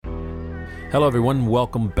Hello everyone,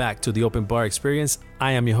 welcome back to the Open Bar Experience.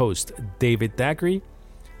 I am your host, David Thackeray.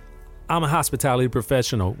 I'm a hospitality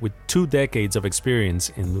professional with 2 decades of experience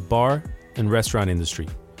in the bar and restaurant industry.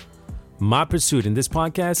 My pursuit in this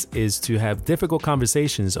podcast is to have difficult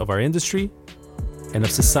conversations of our industry and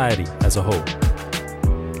of society as a whole.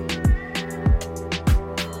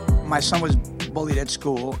 My son was bullied at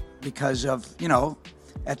school because of,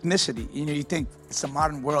 ethnicity. You think it's a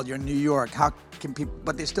modern world, you're in New York, how can people,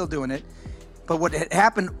 but they're still doing it. But what had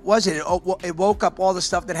happened was it woke up all the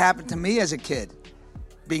stuff that happened to me as a kid.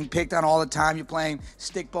 Being picked on all the time, you're playing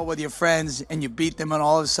stickball with your friends and you beat them and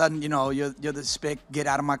all of a sudden, you're the spick, get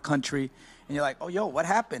out of my country. And you're like, oh, yo, what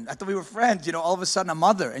happened? I thought we were friends. All of a sudden I'm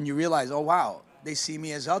other. And you realize, oh, wow, they see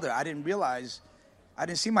me as other. I didn't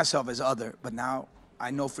see myself as other, but now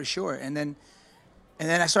I know for sure. And then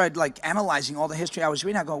I started analyzing all the history I was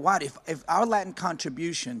reading. I go, wow, if our Latin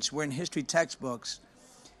contributions were in history textbooks,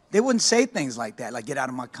 they wouldn't say things like that, like get out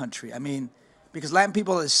of my country. I mean, because Latin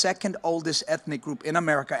people are the second oldest ethnic group in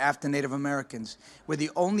America after Native Americans. We're the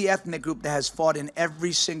only ethnic group that has fought in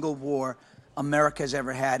every single war America has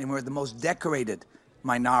ever had, and we're the most decorated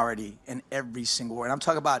minority in every single war. And I'm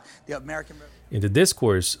talking about the American... In the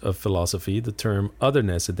discourse of philosophy, the term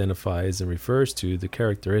otherness identifies and refers to the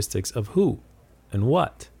characteristics of who and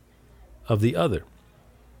what of the other,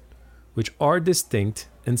 which are distinct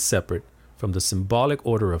and separate from the symbolic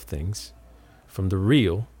order of things, from the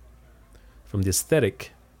real, from the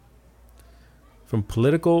aesthetic, from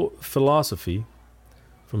political philosophy,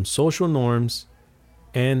 from social norms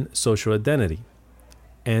and social identity,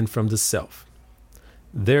 and from the self.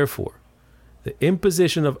 Therefore, the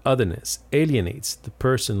imposition of otherness alienates the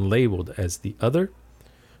person labeled as the other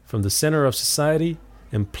from the center of society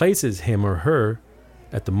and places him or her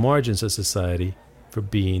at the margins of society for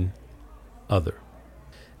being other.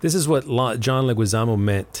 This is what John Leguezamo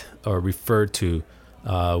meant or referred to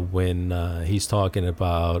when he's talking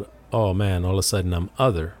about, oh man, all of a sudden I'm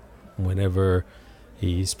other. Whenever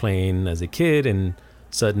he's playing as a kid and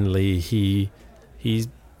suddenly he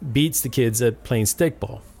beats the kids at playing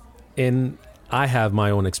stickball. And I have my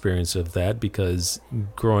own experience of that because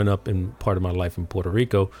growing up in part of my life in Puerto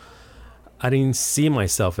Rico, I didn't see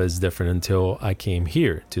myself as different until I came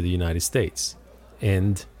here to the United States.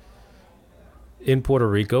 And in Puerto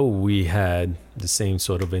Rico, we had the same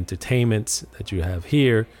sort of entertainment that you have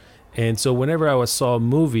here. And so whenever I saw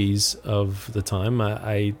movies of the time,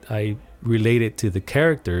 I related to the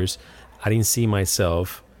characters. I didn't see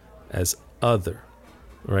myself as other,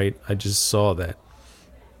 right? I just saw that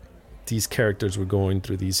these characters were going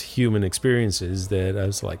through these human experiences that I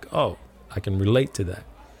was like, oh, I can relate to that.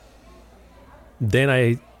 Then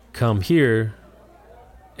I come here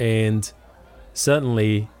and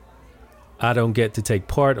suddenly I don't get to take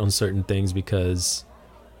part on certain things because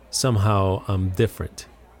somehow I'm different.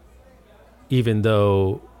 Even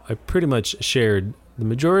though I pretty much shared the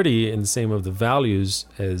majority and the same of the values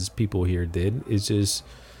as people here did. It's just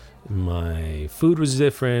my food was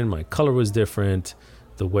different, my color was different,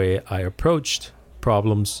 the way I approached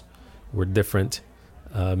problems were different.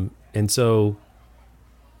 And so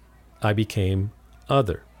I became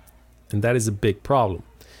other. And that is a big problem.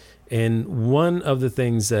 And one of the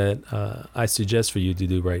things that I suggest for you to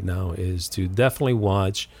do right now is to definitely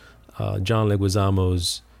watch John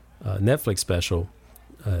Leguezamo's Netflix special,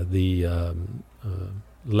 the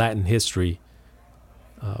Latin History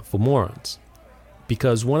for Morons.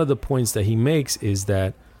 Because one of the points that he makes is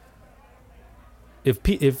that if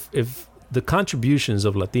the contributions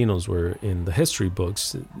of Latinos were in the history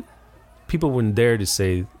books, people wouldn't dare to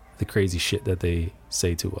say the crazy shit that they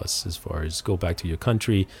say to us as far as go back to your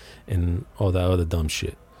country and all that other dumb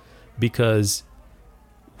shit. Because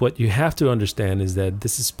what you have to understand is that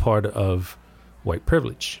this is part of white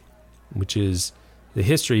privilege, which is the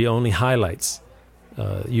history only highlights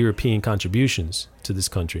European contributions to this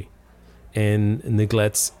country and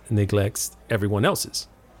neglects everyone else's,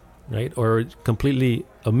 right? Or completely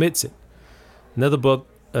omits it.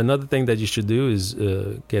 Another thing that you should do is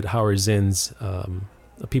get Howard Zinn's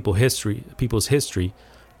people's history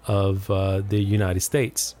of the United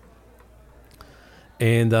States.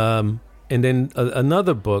 And then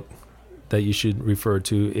another book that you should refer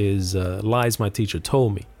to is Lies My Teacher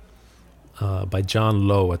Told Me by John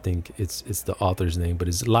Lowe. I think it's the author's name, but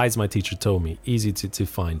it's Lies My Teacher Told Me. Easy to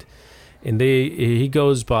find. And he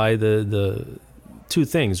goes by the 2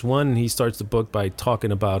 things. One, he starts the book by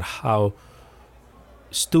talking about how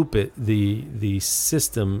stupid the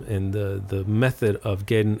system and the method of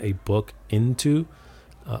getting a book into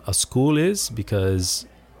a school is, because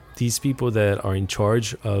these people that are in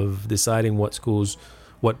charge of deciding what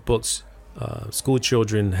books school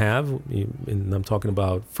children have, and I'm talking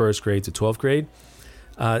about first grade to 12th grade,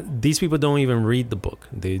 these people don't even read the book.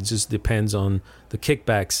 They just depends on the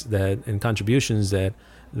kickbacks and contributions that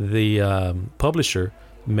the publisher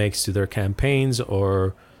makes to their campaigns,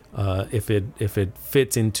 or if it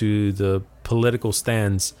fits into the political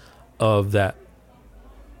stance of that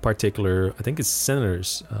particular, I think it's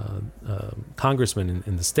senators, congressmen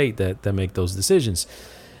in the state that make those decisions.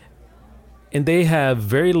 And they have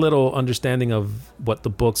very little understanding of what the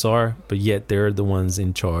books are, but yet they're the ones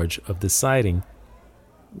in charge of deciding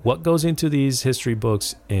what goes into these history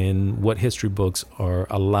books and what history books are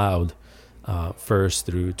allowed first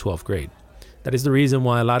through 12th grade. That is the reason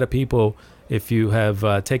why a lot of people, if you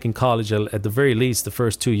have taken college, at the very least, the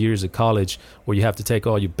first 2 years of college, where you have to take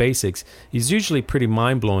all your basics, is usually pretty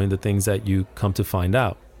mind-blowing, the things that you come to find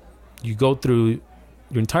out. You go through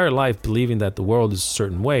your entire life believing that the world is a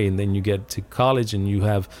certain way, and then you get to college and you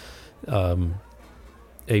have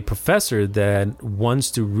a professor that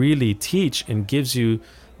wants to really teach and gives you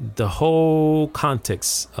the whole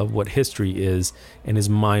context of what history is, and is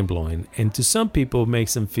mind-blowing. And to some people,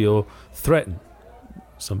 makes them feel threatened.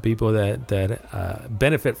 Some people that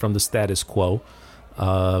benefit from the status quo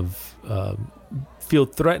feel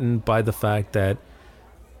threatened by the fact that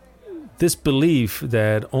this belief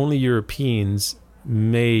that only Europeans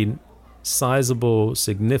made sizable,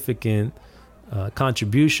 significant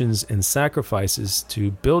contributions and sacrifices to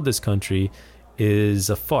build this country is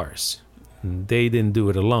a farce. They didn't do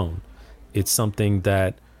it alone. It's something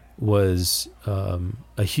that was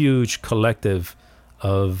a huge collective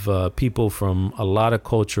of people from a lot of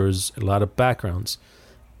cultures, a lot of backgrounds.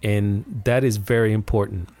 And that is very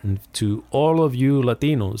important. And to all of you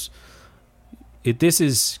Latinos, this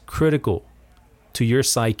is critical to your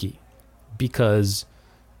psyche, because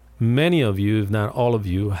many of you, if not all of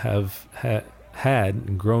you, have had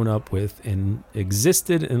and grown up with and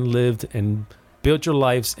existed and lived and built your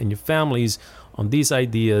lives and your families on these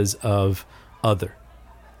ideas of other,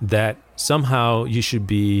 that somehow you should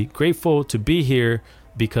be grateful to be here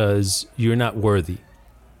because you're not worthy.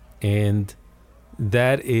 And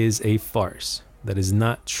that is a farce. That is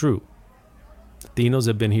not true. Latinos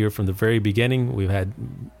have been here from the very beginning. We've had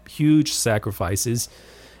huge sacrifices.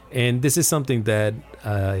 And this is something that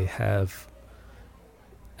I have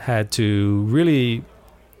had to really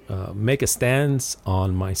make a stance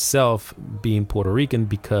on myself, being Puerto Rican,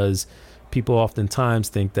 because people oftentimes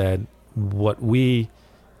think that what we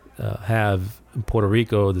have in Puerto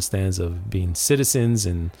Rico, the stance of being citizens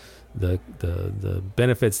and the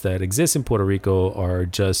benefits that exist in Puerto Rico, are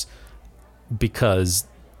just because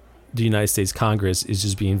the United States Congress is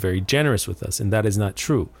just being very generous with us. And that is not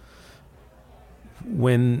true.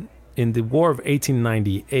 When in the War of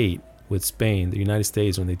 1898 with Spain, the United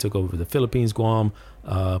States, when they took over the Philippines, Guam,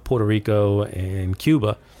 Puerto Rico, and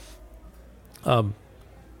Cuba,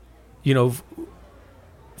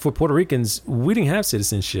 for Puerto Ricans, we didn't have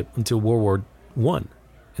citizenship until World War I.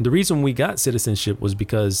 And the reason we got citizenship was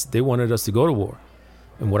because they wanted us to go to war.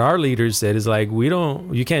 And what our leaders said is like,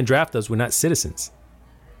 you can't draft us. We're not citizens.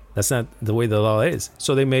 That's not the way the law is.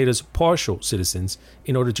 So they made us partial citizens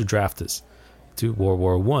in order to draft us to World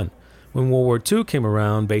War I. When World War II came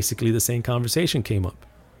around, basically the same conversation came up.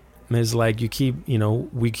 And it's like, we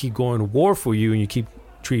keep going to war for you, and you keep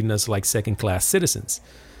treating us like second-class citizens.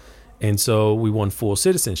 And so we won full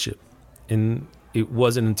citizenship. And it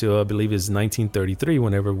wasn't until, I believe it's 1933,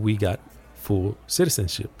 whenever we got full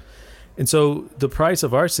citizenship. And so the price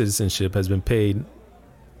of our citizenship has been paid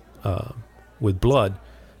with blood,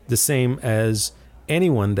 the same as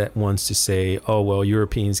anyone that wants to say, oh, well,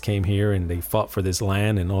 Europeans came here and they fought for this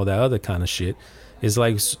land and all that other kind of shit. Is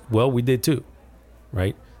like, well, we did too,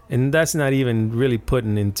 right? And that's not even really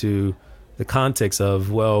putting into the context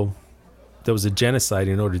of, well, there was a genocide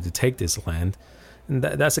in order to take this land. And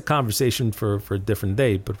that's a conversation for a different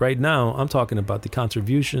day. But right now, I'm talking about the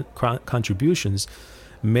contributions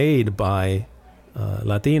made by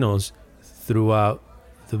Latinos throughout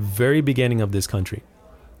the very beginning of this country.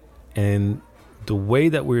 And the way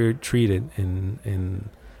that we're treated and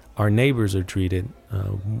our neighbors are treated,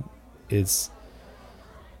 it's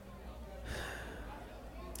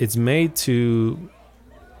made to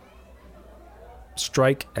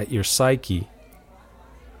strike at your psyche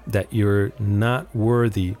that you're not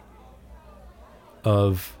worthy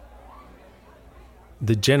of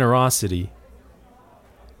the generosity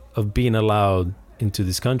of being allowed into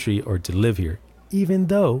this country or to live here, even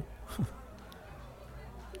though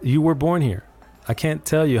you were born here. I can't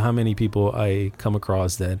tell you how many people I come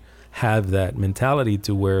across that have that mentality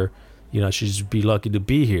to where, I should just be lucky to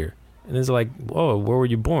be here. And it's like, oh, where were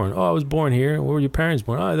you born? Oh, I was born here. Where were your parents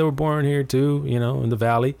born? Oh, they were born here too, in the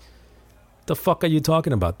valley. The fuck are you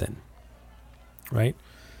talking about then? Right?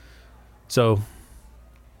 So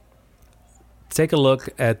take a look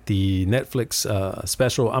at the Netflix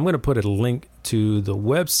special. I'm going to put a link to the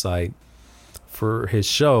website for his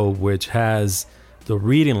show, which has the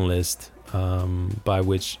reading list by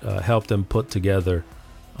which helped him put together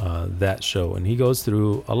that show. And he goes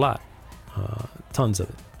through a lot, tons of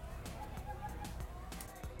it.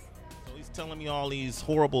 Telling me all these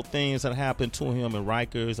horrible things that happened to him in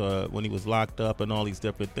Rikers when he was locked up and all these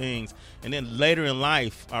different things. And then later in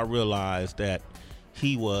life, I realized that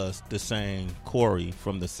he was the same Corey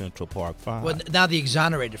from the Central Park Five. Well, now the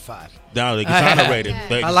exonerated five. Now the exonerated.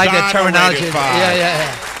 I like that terminology. Five.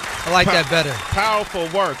 Yeah. I like that better. Powerful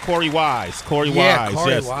work, Corey Wise. Corey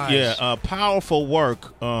Wise. Yeah, powerful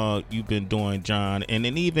work you've been doing, John. And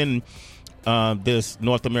then even this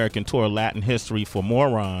North American tour, Latin History for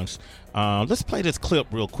Morons. Let's play this clip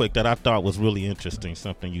real quick that I thought was really interesting,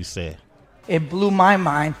 something you said. It blew my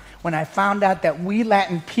mind when I found out that we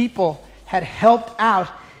Latin people had helped out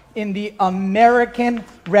in the American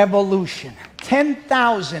Revolution.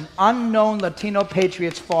 10,000 unknown Latino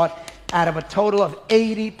patriots fought out of a total of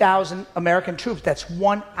 80,000 American troops. That's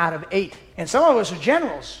 1 out of 8. And some of us are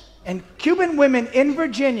generals. And Cuban women in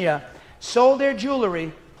Virginia sold their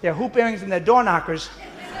jewelry, their hoop earrings and their door knockers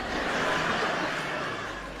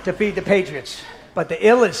to feed the patriots. But the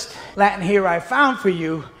illest Latin hero I found for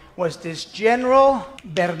you was this General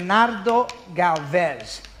Bernardo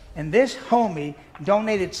Galvez. And this homie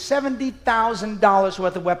donated $70,000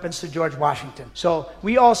 worth of weapons to George Washington. So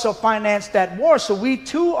we also financed that war. So we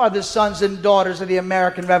too are the sons and daughters of the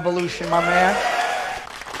American Revolution, my man.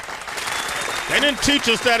 They didn't teach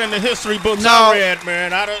us that in the history books I read,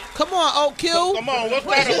 man. Come on, Oak Q. Come on, what's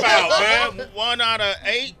that about, man? 1 out of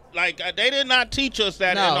 8? Like, they did not teach us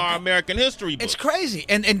that in our American history books. It's crazy.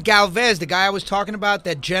 And Galvez, the guy I was talking about,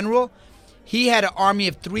 that general, he had an army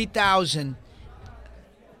of 3,000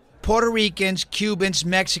 Puerto Ricans, Cubans,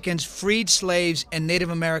 Mexicans, freed slaves, and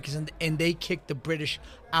Native Americans, and they kicked the British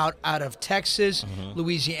out of Texas,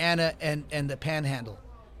 Louisiana, and the Panhandle.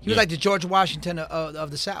 He was like the George Washington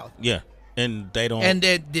of the South. Yeah, and they don't. And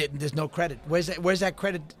there's no credit. Where's that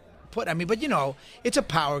credit put? I mean, but it's a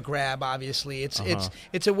power grab. Obviously, it's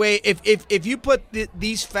a way. If you put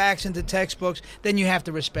these facts into textbooks, then you have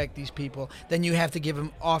to respect these people. Then you have to give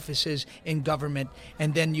them offices in government,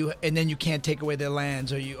 and then you can't take away their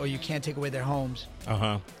lands, or you can't take away their homes.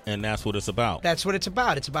 And that's what it's about. That's what it's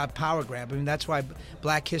about. It's about power grab. I mean, that's why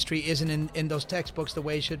Black history isn't in those textbooks the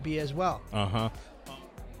way it should be as well.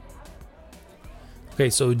 Okay,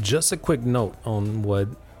 so just a quick note on what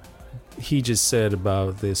he just said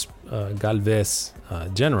about this Galvez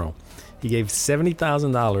general. He gave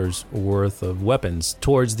 $70,000 worth of weapons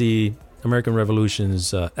towards the American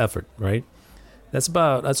Revolution's effort, right? That's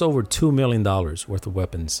over $2 million worth of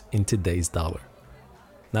weapons in today's dollar.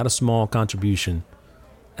 Not a small contribution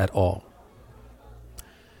at all.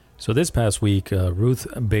 So this past week, Ruth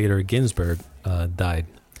Bader Ginsburg died.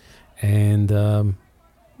 And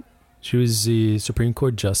she was the Supreme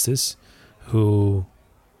Court Justice who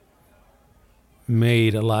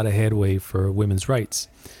made a lot of headway for women's rights.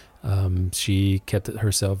 She kept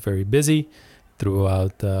herself very busy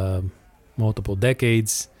throughout multiple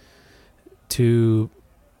decades to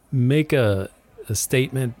make a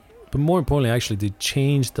statement, but more importantly, actually, to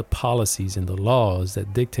change the policies and the laws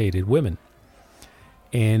that dictated women.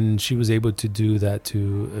 And she was able to do that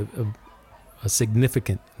to a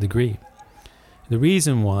significant degree. The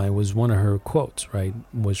reason why was one of her quotes, right,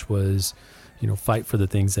 which was, fight for the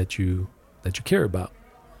things that you care about.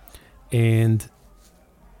 And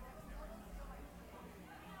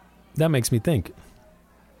that makes me think,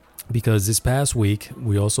 because this past week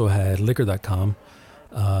we also had Liquor.com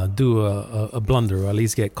do a blunder, or at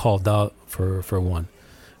least get called out for one,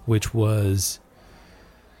 which was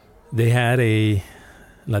they had a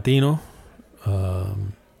Latino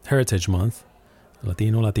Heritage Month,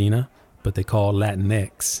 Latino, Latina, but they call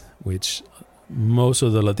Latinx, which most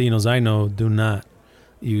of the Latinos I know do not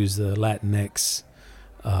use the Latinx,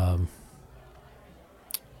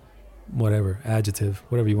 adjective,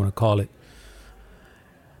 whatever you want to call it.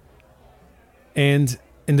 And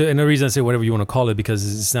the reason I say whatever you want to call it,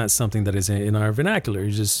 because it's not something that is in our vernacular.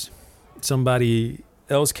 It's just somebody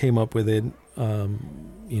else came up with it.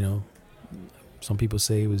 Some people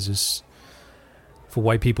say it was just for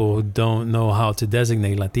white people who don't know how to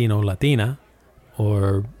designate Latino, Latina,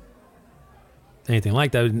 or anything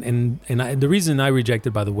like that. The reason I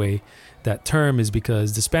rejected, by the way, that term is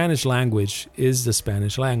because the Spanish language is the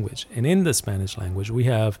Spanish language. And in the Spanish language, we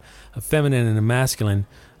have a feminine and a masculine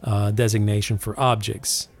designation for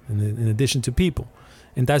objects in addition to people.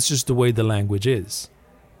 And that's just the way the language is,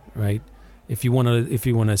 right? If you want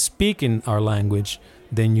to speak in our language,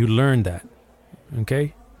 then you learn that.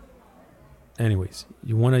 Okay? Anyways,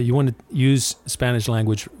 you want to use Spanish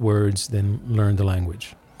language words, then learn the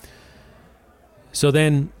language. So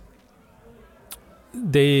then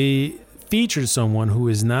they featured someone who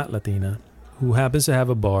is not Latina, who happens to have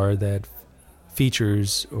a bar that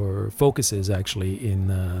features or focuses actually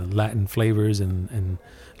in Latin flavors and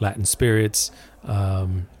Latin spirits.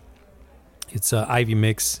 It's Ivy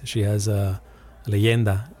Mix. She has a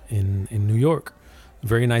Leyenda in New York.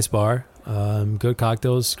 Very nice bar. Good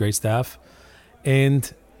cocktails, great staff.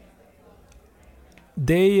 And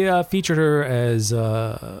they featured her as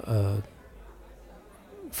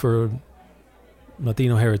for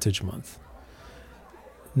Latino Heritage Month.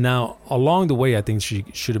 Now, along the way, I think she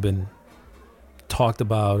should have been talked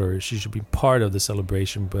about, or she should be part of the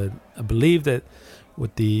celebration. But I believe that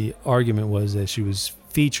what the argument was that she was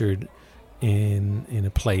featured in a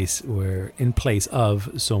place in place of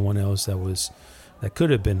someone else that could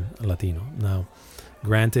have been a Latino. Now,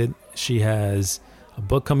 granted, she has a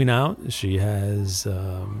book coming out. She has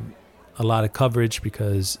a lot of coverage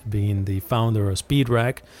because being the founder of Speed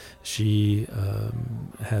Rack, she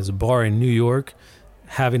has a bar in New York.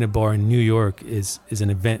 Having a bar in New York is an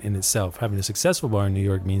event in itself. Having a successful bar in New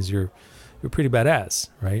York means you're pretty badass,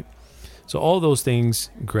 right? So all those things,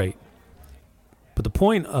 great. But the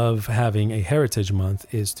point of having a Heritage Month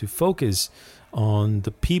is to focus on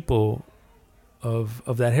the people of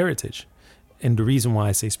that heritage. And the reason why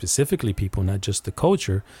I say specifically people, not just the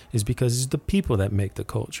culture, is because it's the people that make the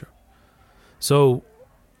culture. So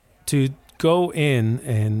to go in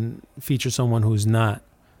and feature someone who's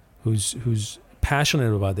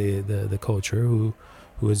passionate about the culture, who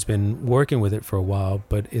has been working with it for a while,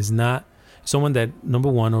 but is not someone that, number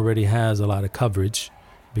one, already has a lot of coverage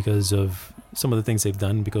because of some of the things they've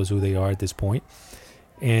done, because of who they are at this point,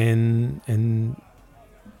 and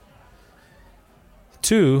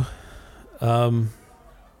two,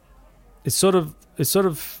 it sort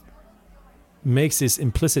of makes this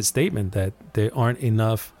implicit statement that there aren't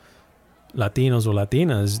enough Latinos or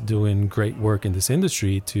Latinas doing great work in this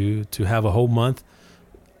industry to have a whole month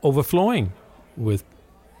overflowing with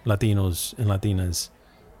Latinos and Latinas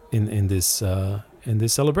in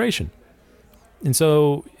this celebration. And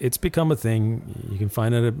so it's become a thing. You can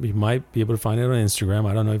find it. You might be able to find it on Instagram.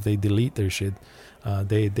 I don't know if they delete their shit.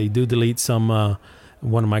 They do delete some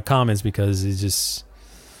one of my comments because it's just.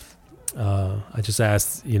 I just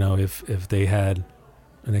asked, if they had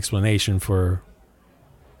an explanation for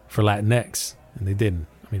Latinx, and they didn't.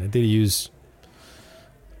 I mean, I did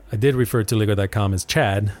refer to Leguezamo as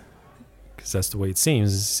Chad, because that's the way it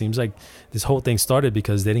seems. It seems like this whole thing started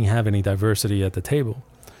because they didn't have any diversity at the table.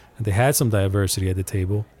 And they had some diversity at the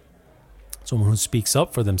table, someone who speaks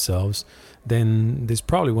up for themselves, then this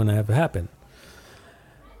probably wouldn't have happened.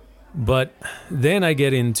 But then I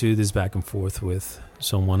get into this back and forth with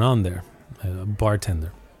someone on there, a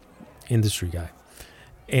bartender, industry guy.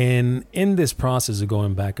 And in this process of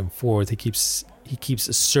going back and forth, he keeps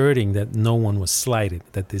asserting that no one was slighted,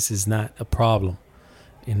 that this is not a problem.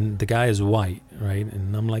 And the guy is white, right?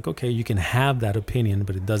 And I'm like, okay, you can have that opinion,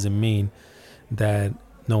 but it doesn't mean that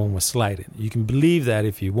no one was slighted. You can believe that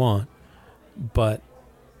if you want, but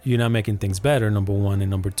you're not making things better, number one. And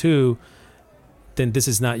number two, then this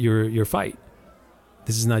is not your fight.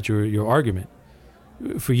 This is not your argument.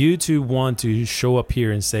 For you to want to show up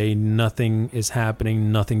here and say nothing is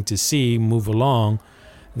happening, nothing to see, move along,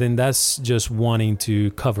 then that's just wanting to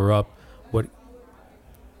cover up what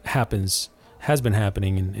has been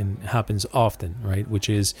happening and happens often, right? Which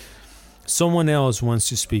is someone else wants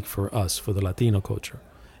to speak for us, for the Latino culture.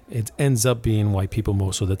 It ends up being white people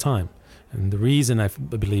most of the time. And the reason I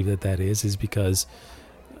believe that is because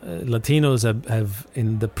Latinos have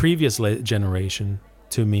in the previous generation,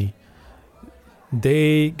 to me,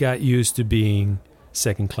 they got used to being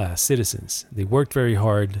second-class citizens. They worked very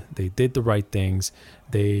hard. They did the right things.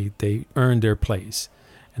 They earned their place.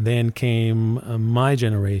 And then came my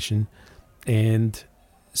generation, and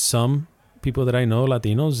some people that I know,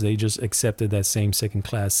 Latinos, they just accepted that same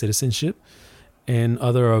second-class citizenship, and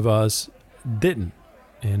other of us didn't.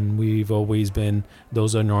 And we've always been,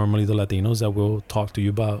 those are normally the Latinos that will talk to you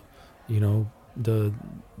about,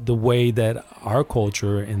 the way that our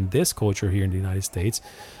culture and this culture here in the United States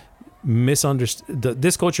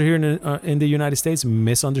this culture here in the United States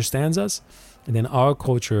misunderstands us, and then our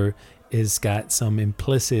culture is got some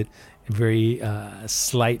implicit, very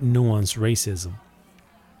slight nuanced racism.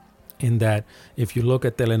 In that, if you look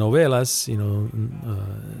at telenovelas,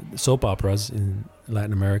 soap operas in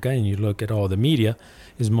Latin America, and you look at all the media,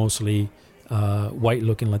 is mostly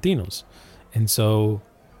white-looking Latinos. And so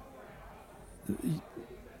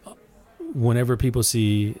whenever people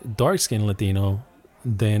see dark-skinned Latino,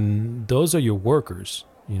 then those are your workers.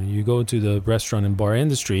 You go to the restaurant and bar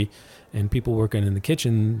industry, and people working in the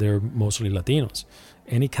kitchen, they're mostly Latinos.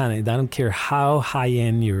 I don't care how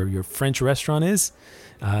high-end your French restaurant is,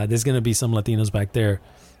 there's going to be some Latinos back there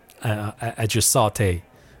at your saute,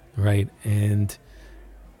 right? And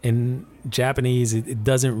in Japanese, it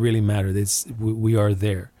doesn't really matter. We are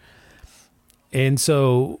there. And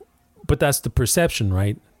so, but that's the perception,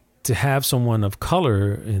 right? To have someone of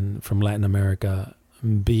color from Latin America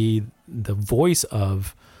be the voice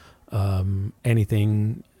of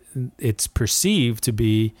anything, it's perceived to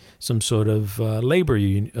be some sort of labor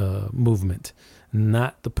movement,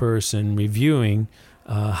 not the person reviewing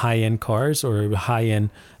high-end cars or high-end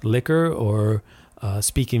liquor or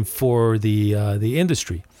speaking for the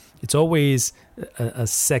industry. It's always a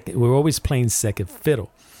second. We're always playing second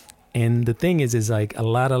fiddle. And the thing is like a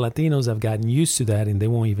lot of Latinos have gotten used to that, and they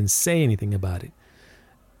won't even say anything about it.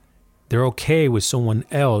 They're okay with someone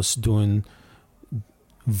else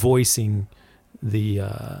voicing the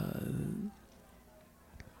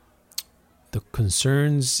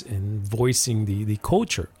concerns and voicing the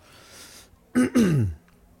culture. And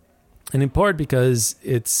in part because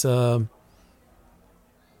it's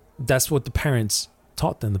that's what the parents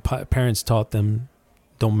taught them. The parents taught them,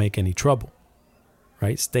 don't make any trouble,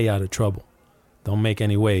 right? Stay out of trouble. Don't make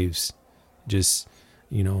any waves. Just,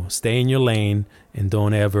 stay in your lane and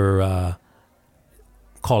don't ever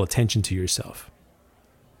call attention to yourself.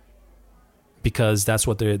 Because that's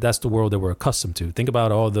the world that we're accustomed to. Think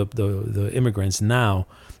about all the immigrants now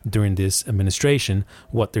during this administration,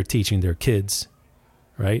 what they're teaching their kids,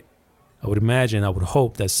 right? I would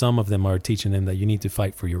hope that some of them are teaching them that you need to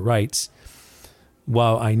fight for your rights.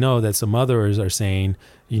 While I know that some others are saying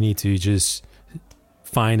you need to just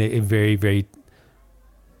find a very, very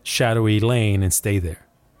shadowy lane and stay there.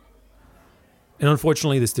 And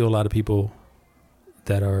unfortunately, there's still a lot of people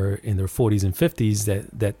that are in their 40s and 50s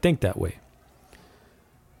that think that way.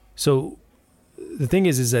 So the thing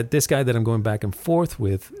is that this guy that I'm going back and forth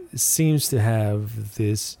with seems to have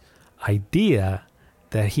this idea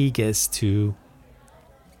that he gets to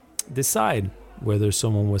decide whether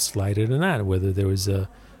someone was slighted or not, whether there was a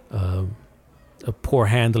poor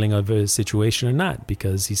handling of a situation or not,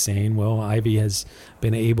 because he's saying, well, Ivy has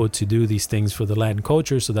been able to do these things for the Latin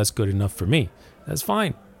culture, so that's good enough for me. That's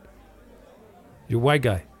fine. You're a white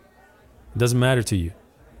guy. It doesn't matter to you.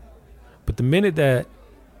 But the minute that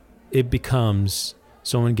it becomes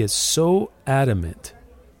someone gets so adamant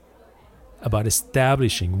about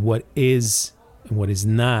establishing what is and what is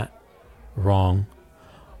not wrong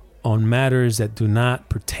on matters that do not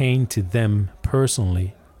pertain to them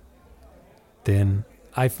personally, then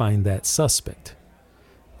I find that suspect.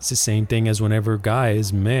 It's the same thing as whenever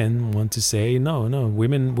men want to say, no,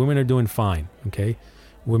 women are doing fine, okay?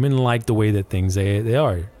 Women like the way that things they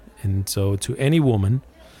are. And so to any woman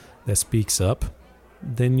that speaks up,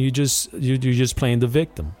 then you're just playing the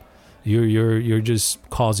victim. You're just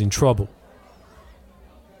causing trouble.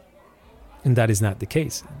 And that is not the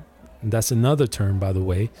case. And that's another term, by the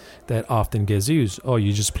way, that often gets used. Oh,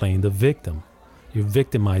 you're just playing the victim. You're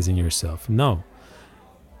victimizing yourself. No.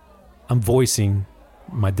 I'm voicing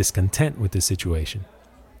my discontent with the situation.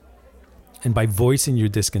 And by voicing your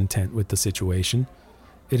discontent with the situation,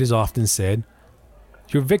 it is often said,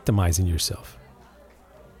 you're victimizing yourself.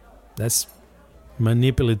 That's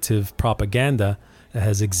manipulative propaganda that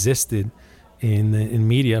has existed in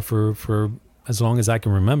media for as long as I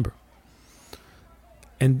can remember.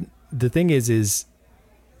 And the thing is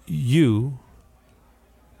you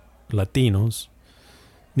Latinos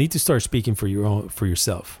need to start speaking for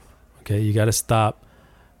yourself. Okay, you got to stop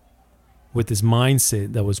with this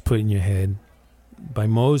mindset that was put in your head by a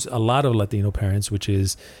lot of Latino parents, which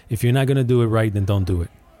is, if you're not going to do it right, then don't do it.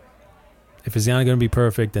 If it's not going to be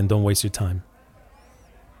perfect, then don't waste your time.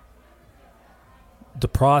 The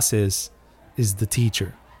process is the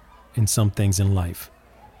teacher in some things in life.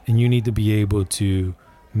 And you need to be able to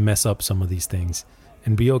mess up some of these things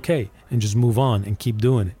and be okay and just move on and keep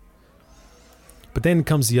doing it. But then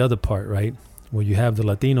comes the other part, right? Where you have the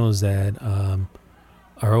Latinos that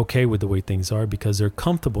are okay with the way things are because they're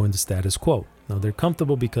comfortable in the status quo. Now, they're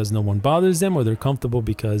comfortable because no one bothers them, or they're comfortable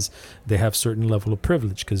because they have certain level of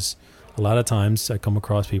privilege. Because a lot of times I come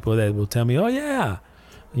across people that will tell me, oh, yeah,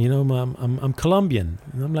 I'm Colombian.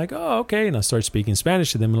 And I'm like, oh, okay. And I start speaking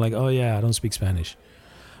Spanish to them. And like, oh, yeah, I don't speak Spanish.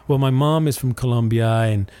 Well, my mom is from Colombia,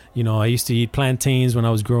 and, I used to eat plantains when I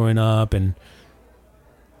was growing up. And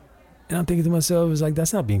I'm thinking to myself, it's like,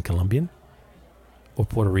 that's not being Colombian or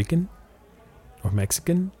Puerto Rican or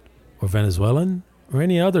Mexican or Venezuelan or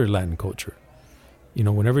any other Latin culture.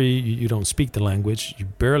 Whenever you don't speak the language, you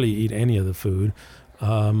barely eat any of the food,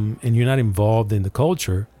 and you're not involved in the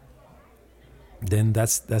culture, then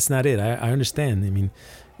that's not it. I understand. I mean,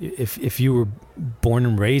 if you were born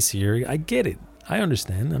and raised here, I get it. I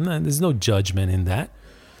understand. There's no judgment in that.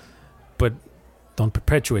 But don't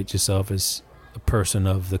perpetuate yourself as a person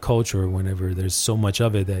of the culture whenever there's so much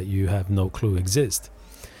of it that you have no clue exists.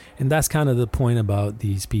 And that's kind of the point about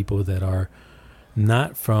these people that are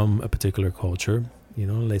not from a particular culture.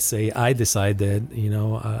 Let's say I decide that,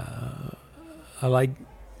 I like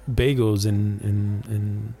bagels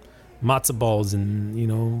and matzo balls and,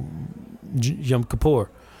 Yom Kippur,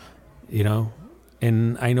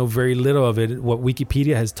 and I know very little of it, what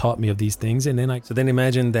Wikipedia has taught me of these things. And then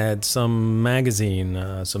imagine that some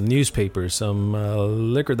magazine, some newspaper, some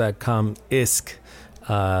liquor.com-esque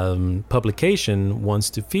publication wants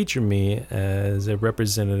to feature me as a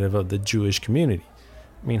representative of the Jewish community.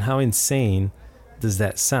 I mean, how insane does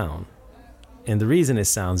that sound? And the reason it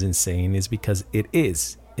sounds insane is because it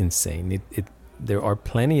is insane. There are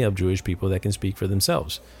plenty of Jewish people that can speak for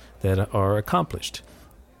themselves, that are accomplished.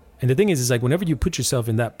 And the thing is like whenever you put yourself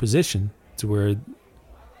in that position to where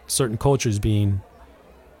certain culture is being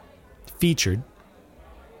featured,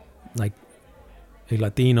 like a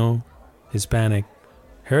Latino, Hispanic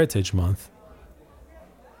Heritage Month,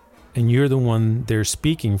 and you're the one there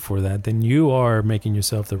speaking for that, then you are making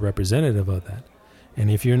yourself the representative of that.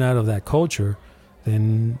 And if you're not of that culture,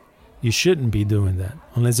 then you shouldn't be doing that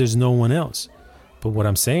unless there's no one else. But what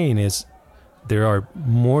I'm saying is there are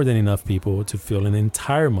more than enough people to fill an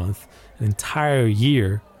entire month, an entire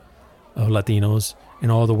year of Latinos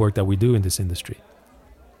and all the work that we do in this industry.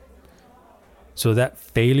 So that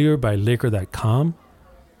failure by liquor.com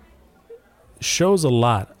shows a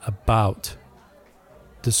lot about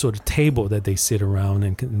the sort of table that they sit around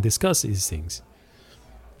and can discuss these things.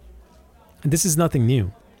 And this is nothing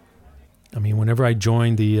new. I mean, whenever I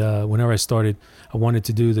joined whenever I started, I wanted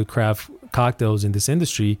to do the craft cocktails in this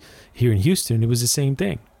industry here in Houston. It was the same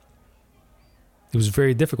thing. It was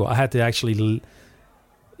very difficult. I had to actually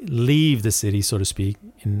leave the city, so to speak,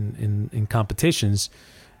 in competitions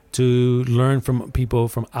to learn from people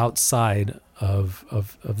from outside of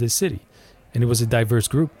this city. And it was a diverse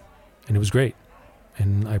group, and it was great.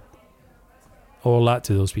 And I owe a lot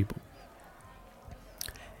to those people.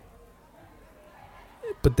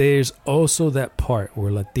 But there's also that part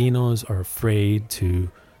where Latinos are afraid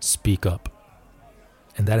to speak up.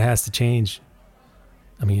 And that has to change.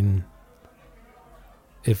 I mean,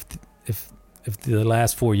 if the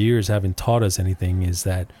last 4 years haven't taught us anything, is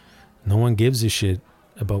that no one gives a shit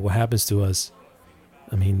about what happens to us.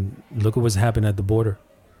 I mean, look at what's happened at the border.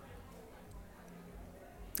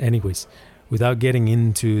 Anyways, without getting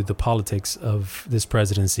into the politics of this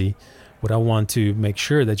presidency, what I want to make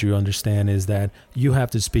sure that you understand is that you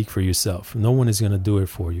have to speak for yourself. No one is going to do it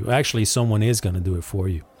for you. Actually, someone is going to do it for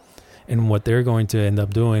you. And what they're going to end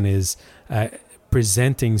up doing is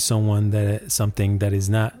presenting something that is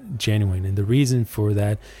not genuine. And the reason for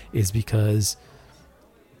that is because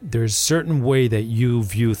there's a certain way that you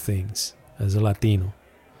view things as a Latino,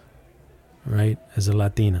 right? As a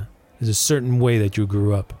Latina. There's a certain way that you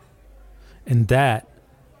grew up. And that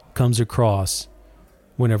comes across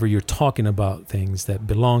whenever you're talking about things that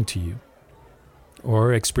belong to you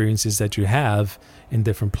or experiences that you have in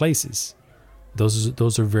different places.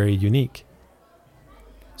 Those are very unique.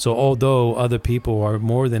 So although other people are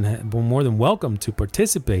more than welcome to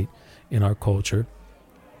participate in our culture,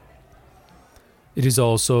 it is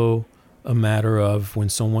also a matter of when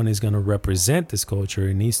someone is going to represent this culture,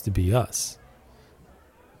 it needs to be us.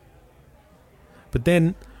 But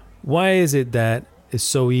then why is it that it's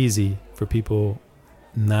so easy for people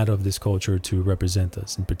not of this culture to represent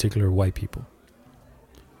us, in particular white people?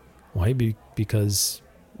 Why? Because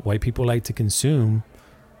white people like to consume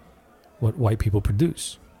what white people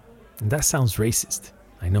produce. And that sounds racist.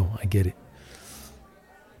 I know, I get it.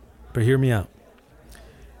 But hear me out.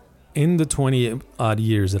 In the 20 odd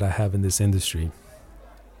years that I have in this industry,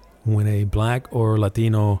 when a black or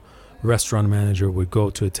Latino restaurant manager would go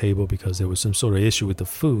to a table because there was some sort of issue with the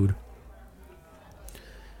food,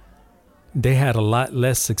 they had a lot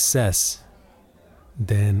less success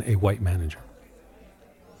than a white manager.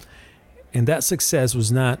 And that success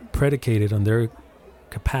was not predicated on their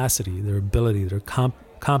capacity, their ability, their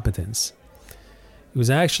competence. It was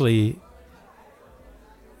actually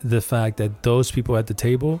the fact that those people at the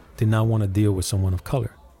table did not want to deal with someone of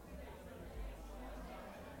color.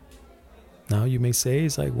 Now you may say,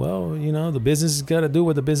 it's like, well, you know, the business has got to do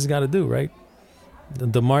what the business got to do, right?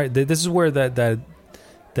 This is where that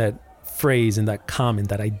phrase and that comment,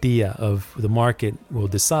 that idea of the market will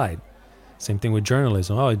decide. Same thing with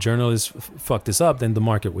journalism. Oh, if journalists fuck this up, then the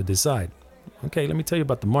market would decide. Okay, let me tell you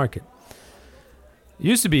about the market. It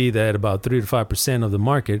used to be that about 3 to 5% of the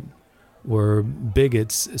market were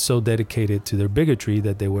bigots so dedicated to their bigotry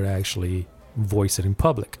that they would actually voice it in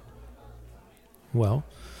public. Well,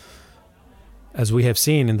 as we have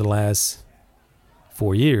seen in the last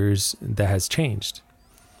 4 years, that has changed.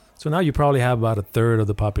 So now you probably have about a third of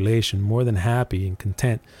the population more than happy and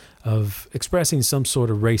content of expressing some sort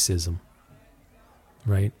of racism,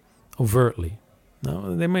 right? Overtly.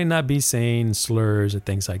 Now, they may not be saying slurs or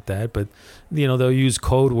things like that, but, you know, they'll use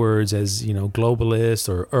code words as, you know, globalist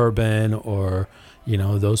or urban, or, you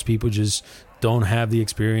know, those people just don't have the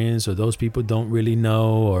experience, or those people don't really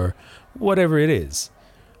know, or whatever it is.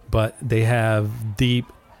 But they have deep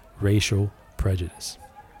racial prejudice.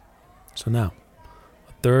 So now,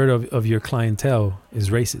 a third of your clientele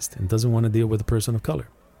is racist and doesn't want to deal with a person of color.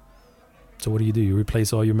 So what do? You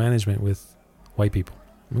replace all your management with white people.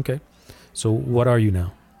 Okay. So what are you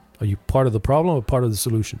now? Are you part of the problem or part of the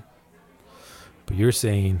solution? But you're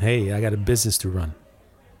saying, hey, I got a business to run.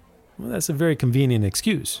 Well, that's a very convenient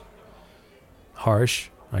excuse. Harsh,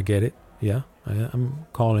 I get it. Yeah, I'm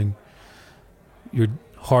calling your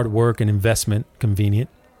hard work and investment convenient.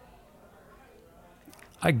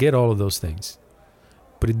 I get all of those things.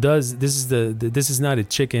 But it does, this is not a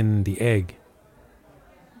chicken, the egg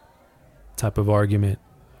type of argument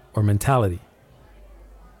or mentality.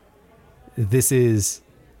 This is,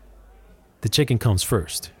 the chicken comes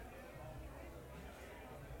first.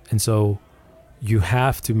 And so you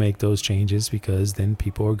have to make those changes, because then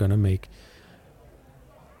people are going to make,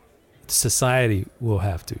 society will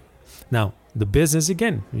have to. Now, the business,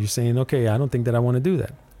 again, you're saying, okay, I don't think that I want to do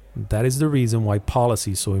that. That is the reason why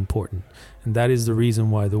policy is so important. And that is the reason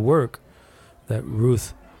why the work that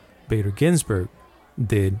Ruth Bader Ginsburg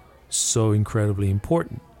did so incredibly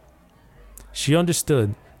important. She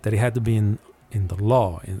understood that it had to be in the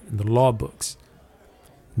law, in the law books,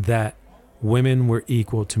 that women were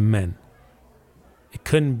equal to men. It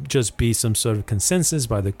couldn't just be some sort of consensus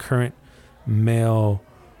by the current male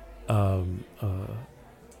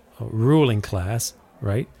ruling class,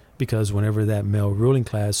 right? Because whenever that male ruling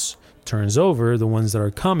class turns over, the ones that are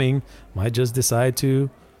coming might just decide to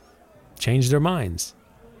change their minds.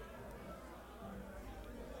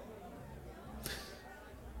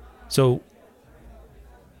 So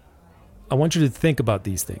I want you to think about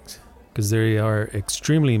these things, because they are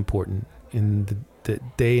extremely important in the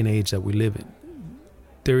day and age that we live in.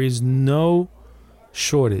 There is no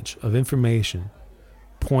shortage of information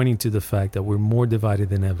pointing to the fact that we're more divided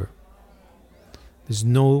than ever. There's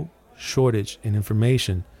no shortage in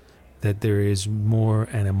information that there is more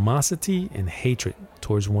animosity and hatred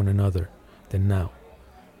towards one another than now.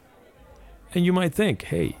 And you might think,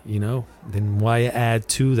 hey, you know, then why add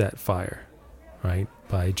to that fire, right?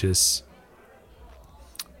 By just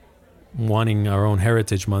wanting our own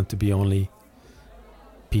Heritage Month to be only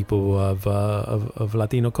people of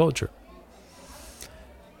Latino culture.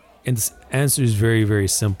 And the answer is very, very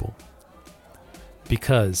simple.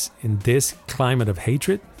 Because in this climate of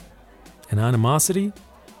hatred and animosity,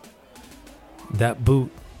 that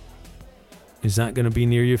boot is not going to be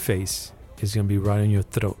near your face. It's going to be right on your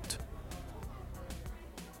throat.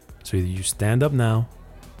 So either you stand up now,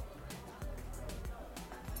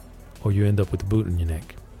 or you end up with the boot in your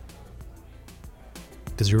neck.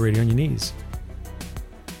 Because you're already on your knees.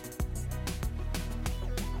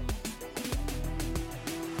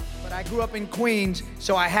 But I grew up in Queens,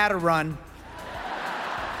 so I had to run.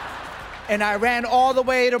 And I ran all the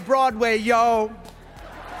way to Broadway, yo.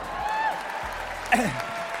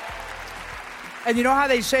 And you know how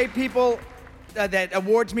they say people that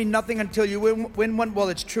awards mean nothing until you win one? Well,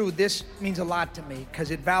 it's true. This means a lot to me because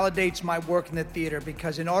it validates my work in the theater,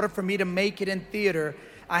 because in order for me to make it in theater,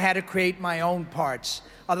 I had to create my own parts.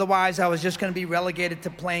 Otherwise, I was just going to be relegated to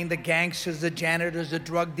playing the gangsters, the janitors, the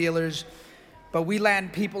drug dealers. But we Latin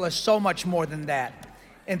people are so much more than that.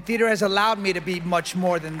 And theater has allowed me to be much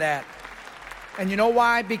more than that. And you know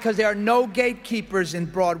why? Because there are no gatekeepers in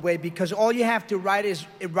Broadway, because all you have to write is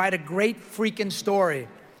write a great freaking story.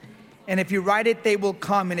 And if you write it, they will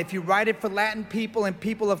come. And if you write it for Latin people and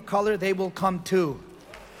people of color, they will come too.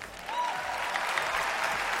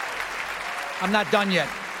 I'm not done yet.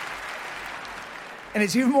 And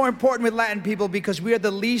it's even more important with Latin people because we are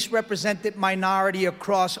the least represented minority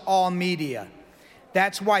across all media.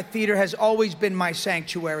 That's why theater has always been my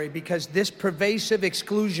sanctuary, because this pervasive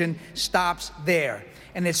exclusion stops there.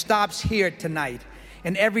 And it stops here tonight.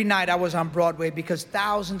 And every night I was on Broadway because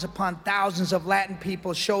thousands upon thousands of Latin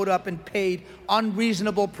people showed up and paid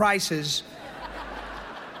unreasonable prices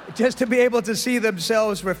just to be able to see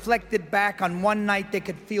themselves reflected back on one night they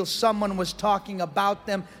could feel someone was talking about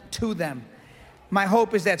them to them. My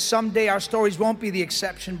hope is that someday our stories won't be the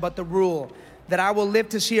exception but the rule, that I will live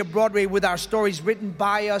to see a Broadway with our stories written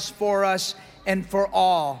by us, and for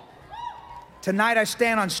all. Tonight I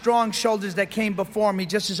stand on strong shoulders that came before me,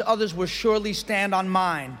 just as others will surely stand on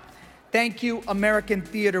mine. Thank you, American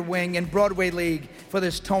Theater Wing and Broadway League, for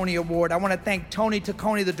this Tony Award. I want to thank Tony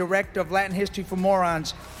Taccone, the director of Latin History for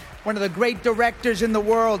Morons, one of the great directors in the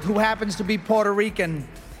world who happens to be Puerto Rican.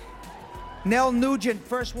 Nell Nugent,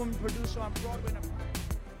 first woman producer on Broadway.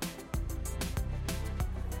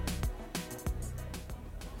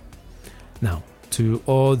 Now, to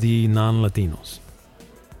all the non-Latinos,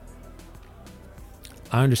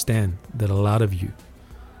 I understand that a lot of you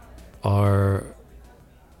are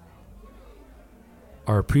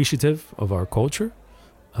appreciative of our culture.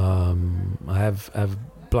 I have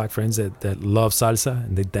black friends that love salsa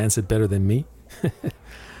and they dance it better than me.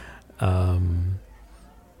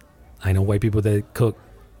 I know white people that cook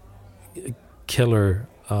killer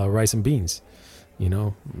rice and beans,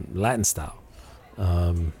 Latin style.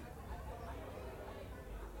 And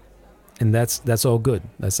that's all good.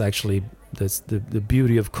 That's the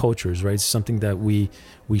beauty of cultures, right? It's something that we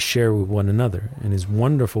share with one another, and it's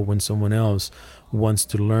wonderful when someone else wants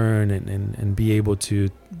to learn and be able to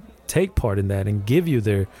take part in that and give you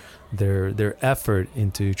their effort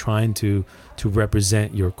into trying to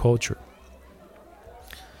represent your culture.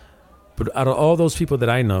 But out of all those people that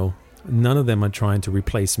I know, none of them are trying to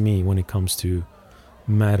replace me when it comes to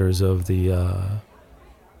matters of the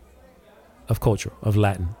of culture, of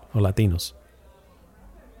Latin or Latinos.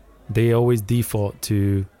 They always default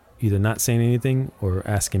to either not saying anything or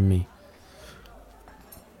asking me.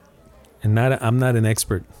 And I'm not an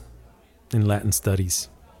expert in Latin studies.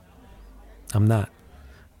 I'm not.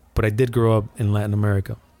 But I did grow up in Latin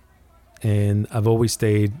America. And I've always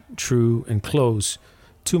stayed true and close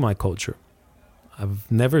to my culture.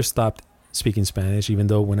 I've never stopped speaking Spanish, even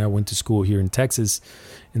though when I went to school here in Texas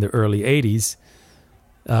in the early 80s,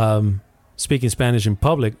 speaking Spanish in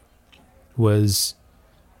public was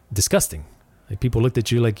disgusting. Like, people looked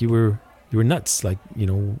at you like you were nuts. Like,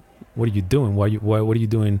 what are you doing? What are you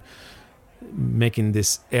doing making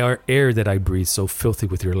this air that I breathe so filthy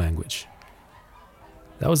with your language?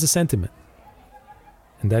 That was the sentiment.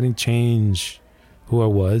 And that didn't change who I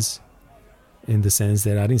was, in the sense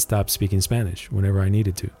that I didn't stop speaking Spanish whenever I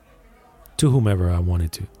needed to whomever I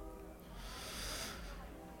wanted to.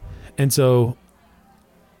 And so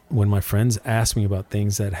when my friends ask me about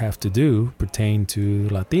things that pertain to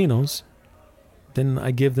Latinos, then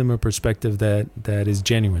I give them a perspective that is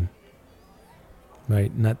genuine,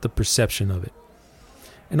 right? Not the perception of it.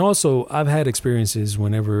 And also, I've had experiences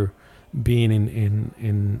whenever being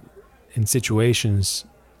in situations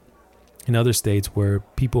in other states where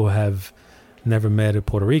people have never met a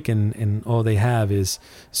Puerto Rican, and all they have is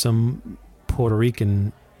some Puerto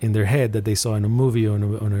Rican in their head that they saw in a movie or on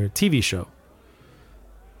a TV show,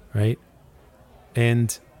 right?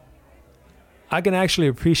 And I can actually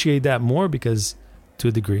appreciate that more because, to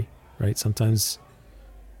a degree, right? Sometimes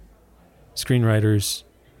screenwriters,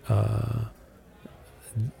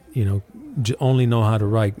 only know how to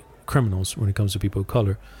write criminals when it comes to people of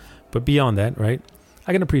color. But beyond that, right?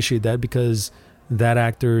 I can appreciate that because that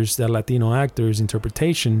Latino actor's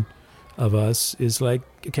interpretation of us is like,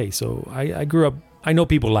 okay, so I grew up, I know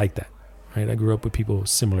people like that, right? I grew up with people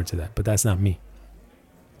similar to that, but that's not me.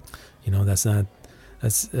 I'm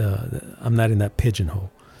not in that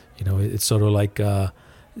pigeonhole. It's sort of like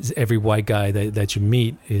every white guy that you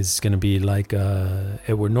meet is going to be like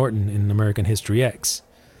Edward Norton in American History X,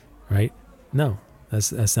 right? No,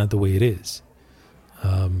 that's not the way it is.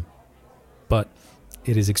 But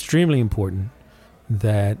it is extremely important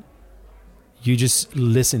that you just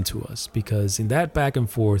listen to us, because in that back and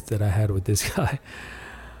forth that I had with this guy,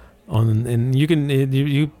 and you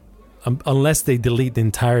can unless they delete the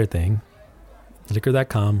entire thing,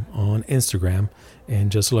 liquor.com on Instagram,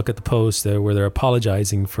 and just look at the post there where they're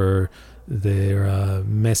apologizing for their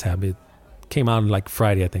mishap. It came out like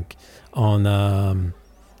Friday, I think, on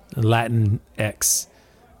Latin X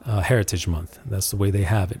Heritage Month. That's the way they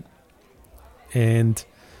have it. And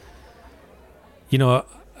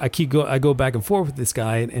I go back and forth with this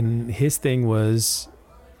guy, and his thing was,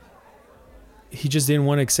 he just didn't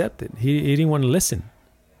want to accept it. He didn't want to listen.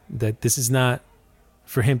 That this is not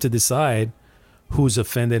for him to decide who's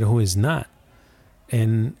offended and who is not.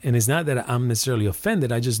 And it's not that I'm necessarily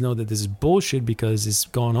offended. I just know that this is bullshit because it's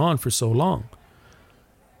gone on for so long.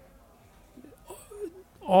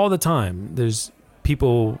 All the time, there's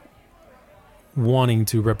people wanting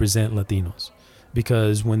to represent Latinos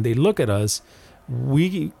because when they look at us,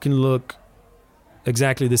 we can look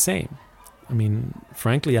exactly the same. I mean,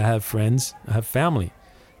 frankly, I have friends, I have family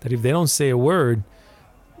that if they don't say a word,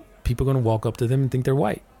 people are going to walk up to them and think they're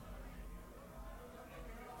white.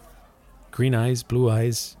 Green eyes, blue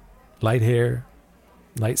eyes, light hair,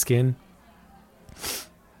 light skin.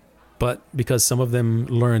 But because some of them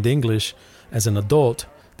learned English as an adult,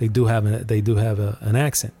 they do have an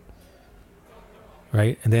accent,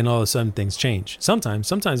 right? And then all of a sudden things change.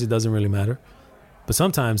 Sometimes it doesn't really matter, but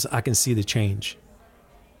sometimes I can see the change.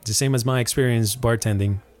 It's the same as my experience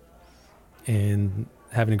bartending and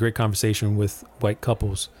having a great conversation with white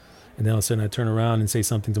couples, and then all of a sudden I turn around and say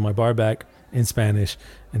something to my bar back in Spanish,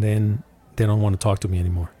 and then they don't want to talk to me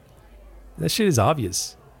anymore. That shit is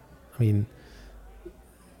obvious. I mean,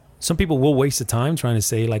 some people will waste the time trying to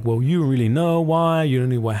say like, well, you don't really know why, you don't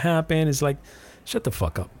know what happened. It's like, shut the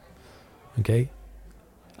fuck up. Okay?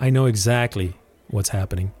 I know exactly what's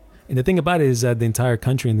happening. And the thing about it is that the entire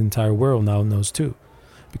country and the entire world now knows too.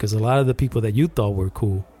 Because a lot of the people that you thought were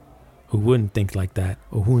cool, who wouldn't think like that,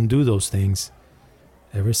 or who wouldn't do those things,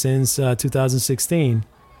 ever since 2016,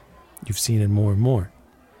 you've seen it more and more.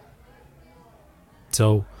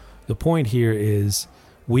 So the point here is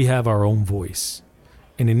we have our own voice.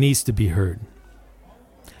 And it needs to be heard.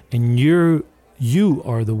 And you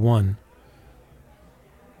are the one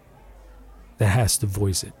that has to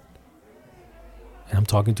voice it. And I'm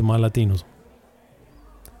talking to my Latinos.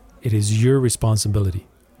 It is your responsibility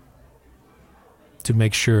to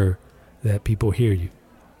make sure that people hear you.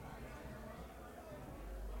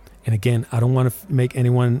 And again, I don't want to make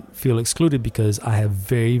anyone feel excluded because I have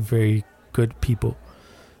very, very good people,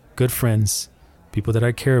 good friends, people that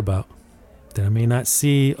I care about, that I may not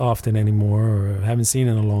see often anymore or haven't seen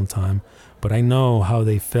in a long time, but I know how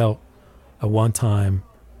they felt at one time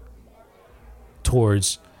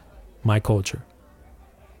towards my culture.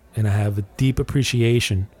 And I have a deep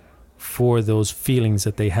appreciation for those feelings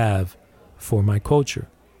that they have for my culture.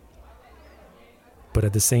 But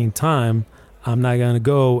at the same time, I'm not going to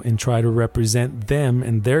go and try to represent them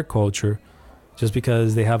and their culture just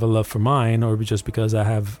because they have a love for mine or just because I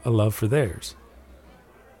have a love for theirs.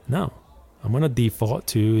 No. I'm going to default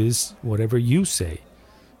to is whatever you say,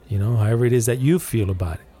 however it is that you feel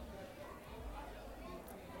about it.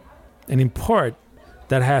 And in part,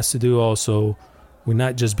 that has to do also with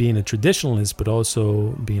not just being a traditionalist, but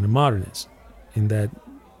also being a modernist. In that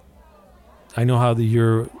I know how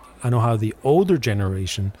the older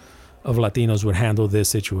generation of Latinos would handle this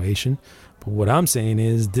situation. But what I'm saying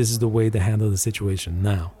is this is the way to handle the situation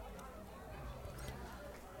now.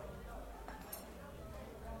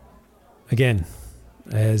 Again,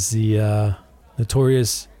 as the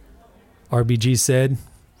notorious RBG said,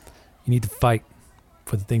 you need to fight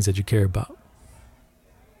for the things that you care about.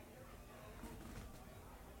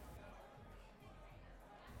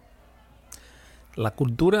 La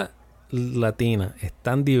cultura latina es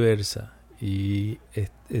tan diversa y es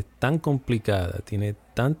tan complicada, tiene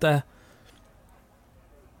tantos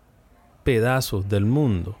pedazos del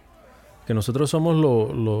mundo, que nosotros somos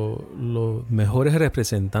los mejores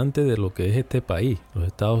representantes de lo que es este país, los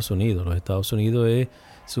Estados Unidos. Los Estados Unidos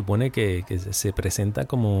supone que se presenta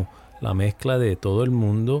como la mezcla de todo el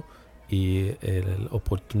mundo y la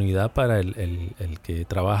oportunidad para el que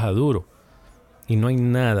trabaja duro. Y no hay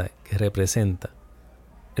nada que representa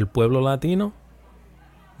el pueblo latino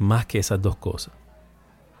más que esas dos cosas.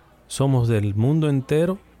 Somos del mundo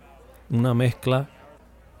entero una mezcla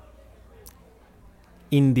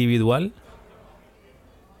individual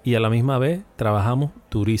y a la misma vez trabajamos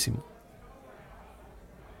durísimo.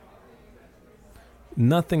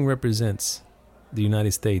 Nothing represents the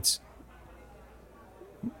United States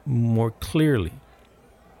more clearly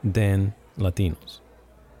than Latinos.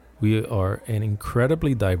 We are an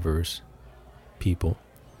incredibly diverse people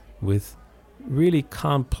with really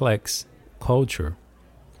complex culture,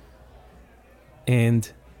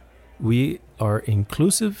 and we are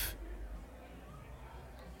inclusive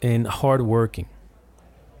and hardworking.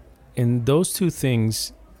 And those two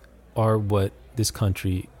things are what this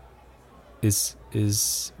country is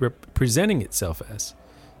representing itself as.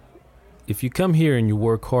 If you come here and you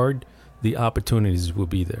work hard, the opportunities will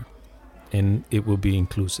be there, and it will be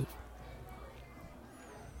inclusive.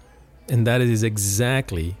 And that is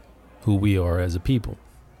exactly who we are as a people.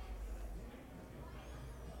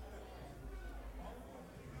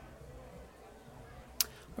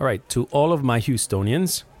 All right, to all of my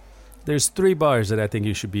Houstonians, there's 3 bars that I think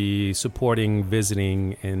you should be supporting,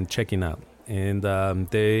 visiting, and checking out. And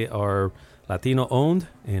they are Latino owned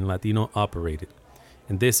and Latino operated.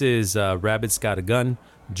 And this is Rabbit's Got a Gun,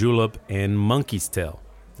 Julep, and Monkey's Tail.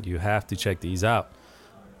 You have to check these out.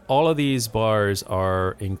 All of these bars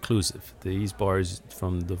are inclusive. These bars,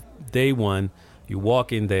 from the day one, you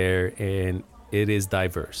walk in there and it is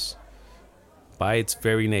diverse by its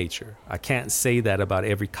very nature. I can't say that about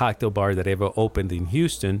every cocktail bar that ever opened in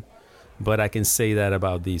Houston, but I can say that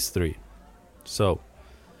about these 3. So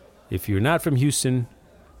if you're not from Houston,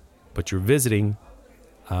 but you're visiting,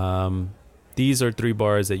 these are 3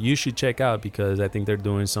 bars that you should check out, because I think they're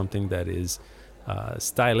doing something that is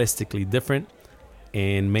stylistically different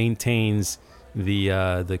and maintains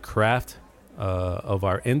the craft of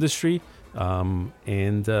our industry,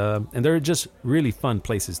 and they're just really fun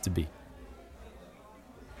places to be.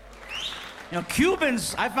 You know,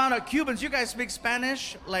 Cubans, I found out Cubans, you guys speak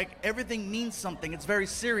Spanish, like everything means something. It's very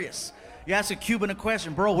serious. You ask a Cuban a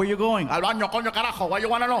question, bro, where you going? Al baño, coño, carajo, why you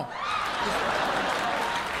want to know?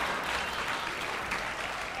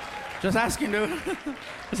 Just asking, dude.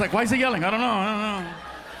 It's like, why is he yelling? I don't know.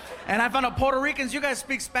 And I found out Puerto Ricans, you guys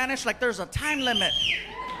speak Spanish like there's a time limit.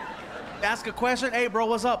 Ask a question, hey, bro,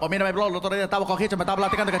 what's up? Mírame, bro, el otro día estaba con Hicha, me estaba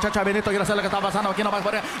platicando que chacha Benito, quiero saber lo que está pasando aquí, no más.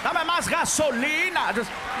 Dame más gasolina.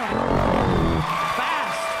 Just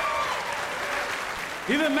fast.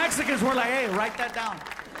 Even Mexicans were like, hey, write that down.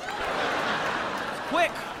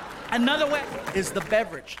 Quick. Another way is the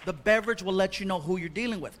beverage. The beverage will let you know who you're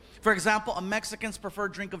dealing with. For example, a Mexican's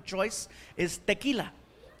preferred drink of choice is tequila,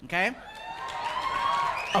 okay?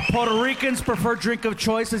 A Puerto Rican's preferred drink of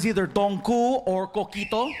choice is either Don Q or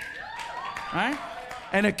Coquito, right?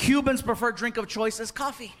 And a Cuban's preferred drink of choice is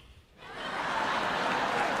coffee.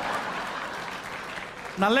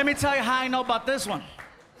 Now let me tell you how I know about this one.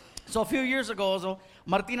 So a few years ago,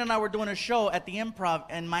 Martina and I were doing a show at the Improv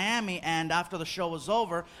in Miami, and after the show was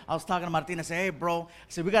over, I was talking to Martina. I said, hey, bro, I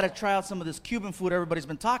said, we got to try out some of this Cuban food everybody's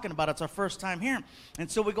been talking about. It's our first time here. And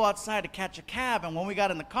so we go outside to catch a cab, and when we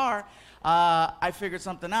got in the car, I figured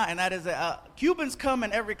something out, and that is that Cubans come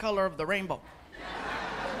in every color of the rainbow.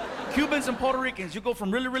 Cubans and Puerto Ricans, you go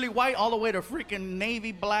from really, really white all the way to freaking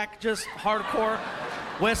navy black, just hardcore.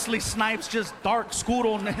 Wesley Snipes, just dark,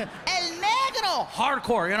 scuro, El Negro,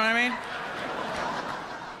 hardcore, you know what I mean?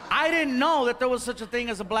 I didn't know that there was such a thing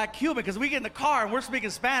as a black Cuban, because we get in the car and we're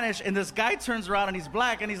speaking Spanish, and this guy turns around and he's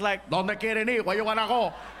black, and he's like, ¿Dónde quieren ir? Where you wanna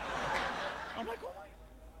go? I'm like, oh my.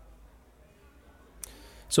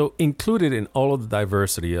 So included in all of the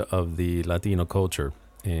diversity of the Latino culture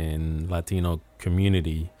and Latino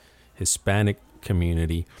community, Hispanic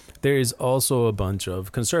community, there is also a bunch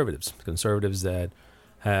of conservatives that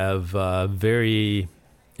have very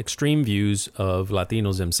extreme views of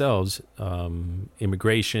Latinos themselves,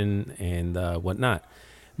 immigration and whatnot.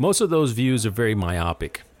 Most of those views are very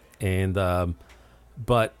myopic, and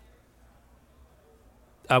but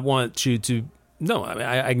I want you to know,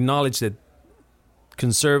 I acknowledge that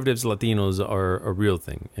conservatives, Latinos are a real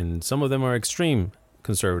thing, and some of them are extreme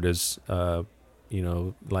conservatives.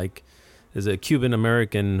 Like there's a Cuban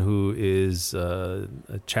American who is a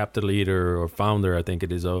chapter leader or founder, I think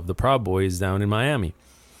it is, of the Proud Boys down in Miami.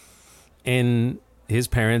 And his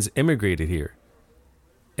parents immigrated here.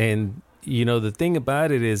 And, the thing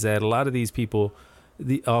about it is that a lot of these people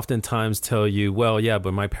oftentimes tell you, well, yeah,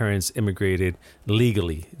 but my parents immigrated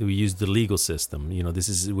legally. We use the legal system.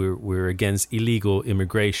 We're against illegal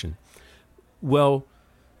immigration. Well,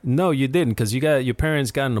 no, you didn't, because your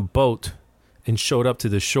parents got in a boat and showed up to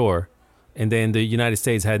the shore. And then the United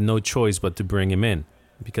States had no choice but to bring him in,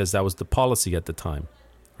 because that was the policy at the time,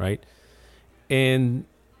 right? And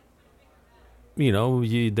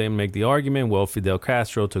you then make the argument, well, Fidel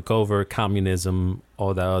Castro took over, communism,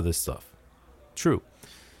 all that other stuff. True.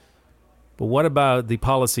 But what about the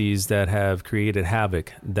policies that have created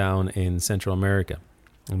havoc down in Central America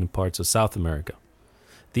and in parts of South America?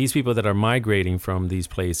 These people that are migrating from these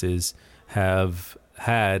places have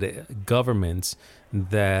had governments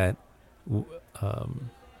that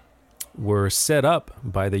were set up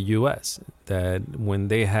by the U.S., that when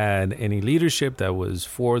they had any leadership that was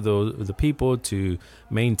for the people to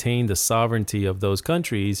maintain the sovereignty of those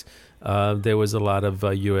countries, there was a lot of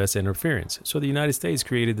U.S. interference. So the United States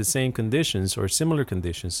created the same conditions or similar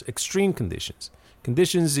conditions, extreme conditions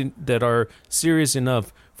that are serious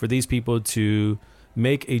enough for these people to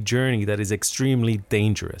make a journey that is extremely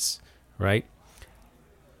dangerous, right?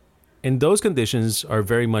 And those conditions are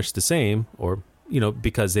very much the same, or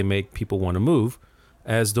because they make people want to move,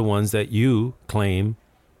 as the ones that you claim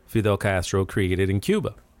Fidel Castro created in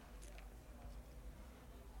Cuba.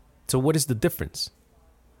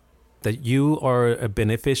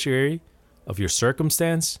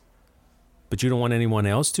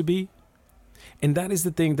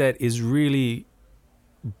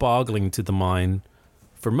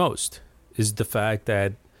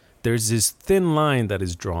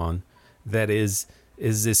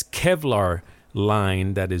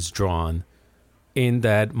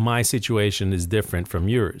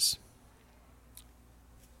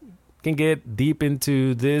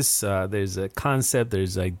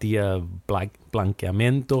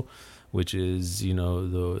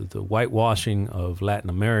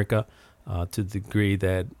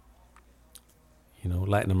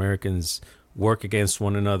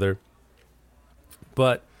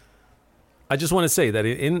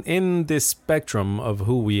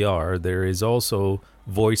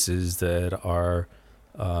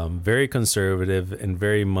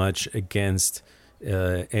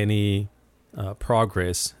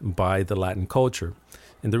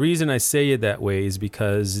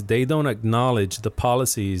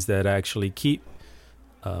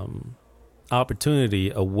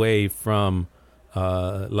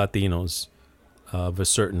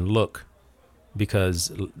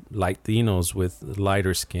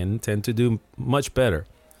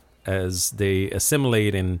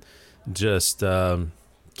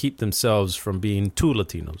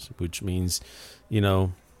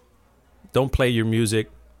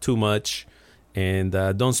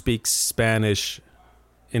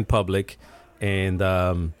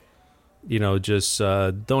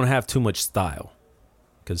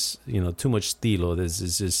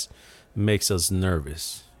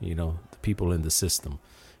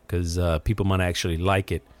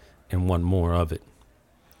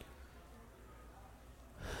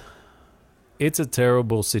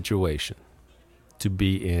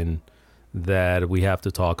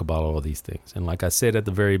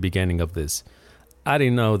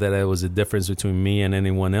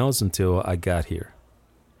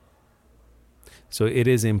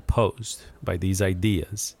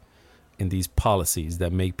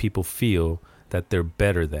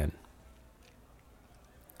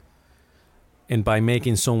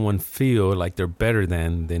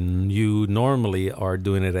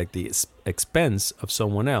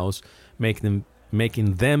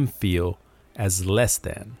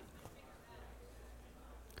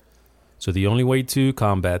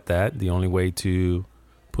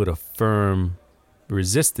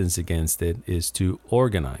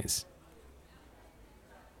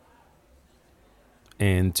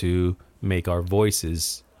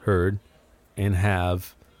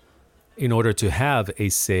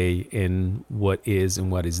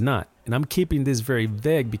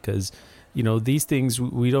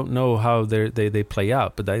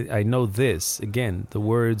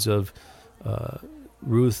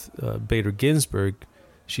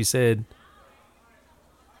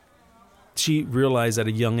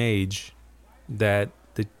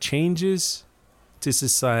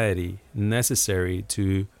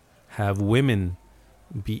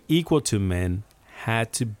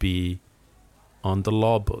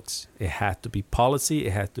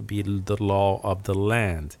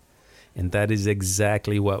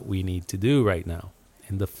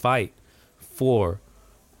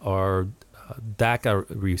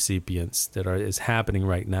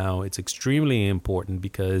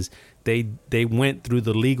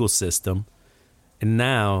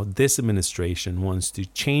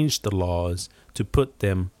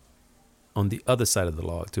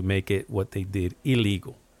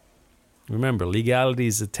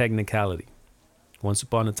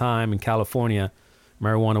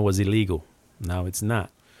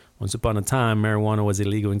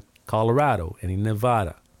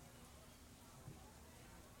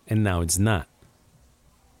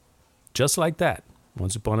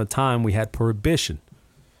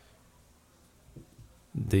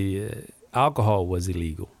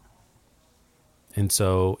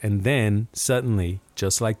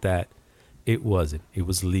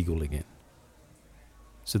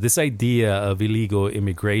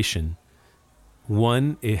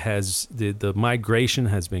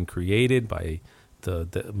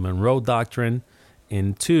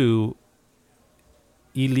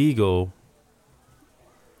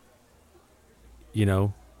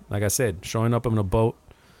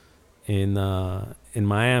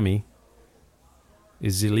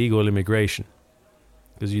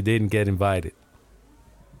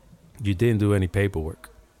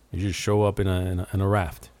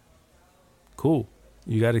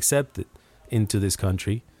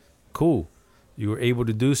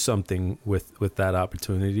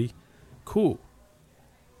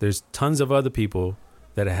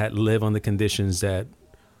 that had lived under conditions that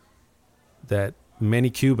many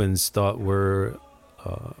Cubans thought were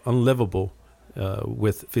unlivable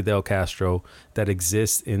with Fidel Castro, that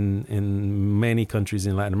exists in many countries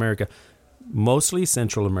in Latin America, mostly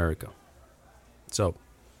Central America. So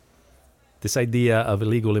this idea of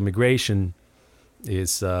illegal immigration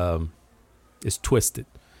is twisted.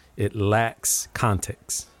 It lacks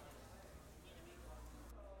context.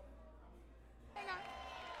 Hang on.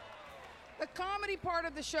 The comedy part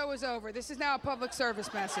of the show is over. This is now a public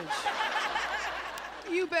service message.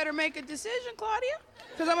 You better make a decision, Claudia,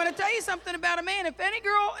 because I'm going to tell you something about a man. If any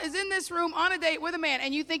girl is in this room on a date with a man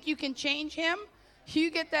and you think you can change him,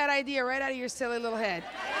 you get that idea right out of your silly little head.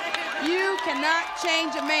 You cannot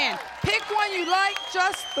change a man. Pick one you like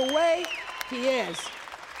just the way he is.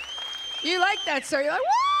 You like that, sir. You're like,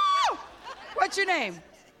 woo! What's your name?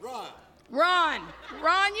 Ron.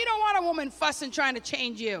 Ron, you don't want a woman fussing trying to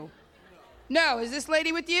change you. No, is this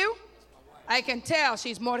lady with you? I can tell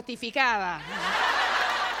she's mortificada.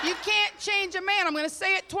 You can't change a man. I'm going to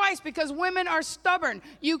say it twice because women are stubborn.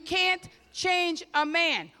 You can't change a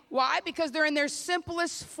man. Why? Because they're in their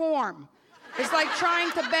simplest form. It's like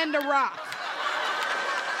trying to bend a rock.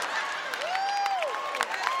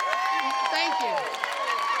 Thank you.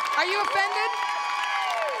 Are you offended?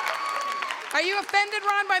 Are you offended,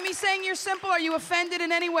 Ron, by me saying you're simple? Are you offended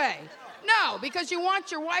in any way? No, because you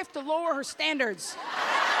want your wife to lower her standards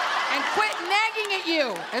and quit nagging at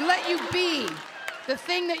you and let you be the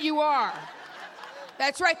thing that you are.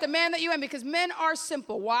 That's right, the man that you am, because men are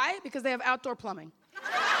simple. Why? Because they have outdoor plumbing.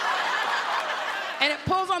 And it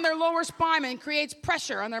pulls on their lower spine and creates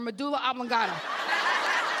pressure on their medulla oblongata,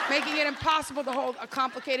 making it impossible to hold a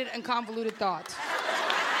complicated and convoluted thought.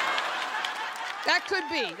 That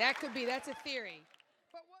could be. That's a theory.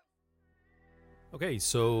 Okay,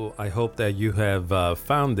 so I hope that you have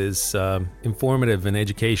found this informative and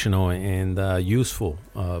educational and useful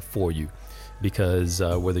for you, because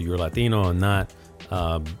whether you're Latino or not,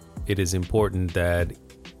 it is important that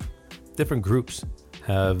different groups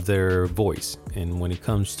have their voice. And when it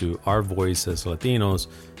comes to our voice as Latinos,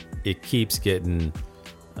 it keeps getting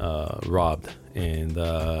robbed and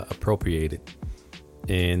appropriated.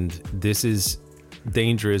 And this is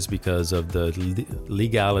dangerous because of the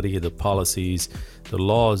legality, the policies, the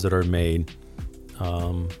laws that are made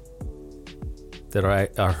that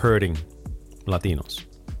are hurting Latinos.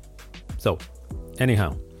 So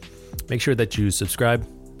anyhow, make sure that you subscribe,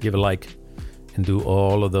 give a like, and do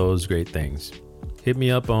all of those great things. Hit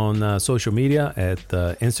me up on social media at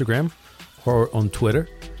Instagram or on Twitter,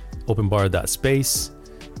 openbar.space,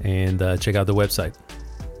 and check out the website.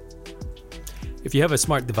 If you have a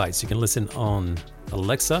smart device, you can listen on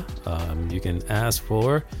Alexa. You can ask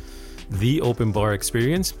for the Open Bar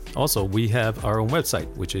Experience. Also, we have our own website,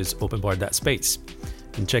 which is openbar.space.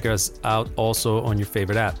 And check us out also on your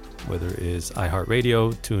favorite app, whether it is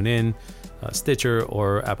iHeartRadio, TuneIn, Stitcher,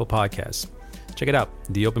 or Apple Podcasts. Check it out,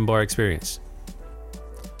 the Open Bar Experience.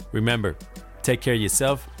 Remember, take care of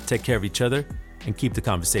yourself, take care of each other, and keep the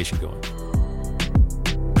conversation going.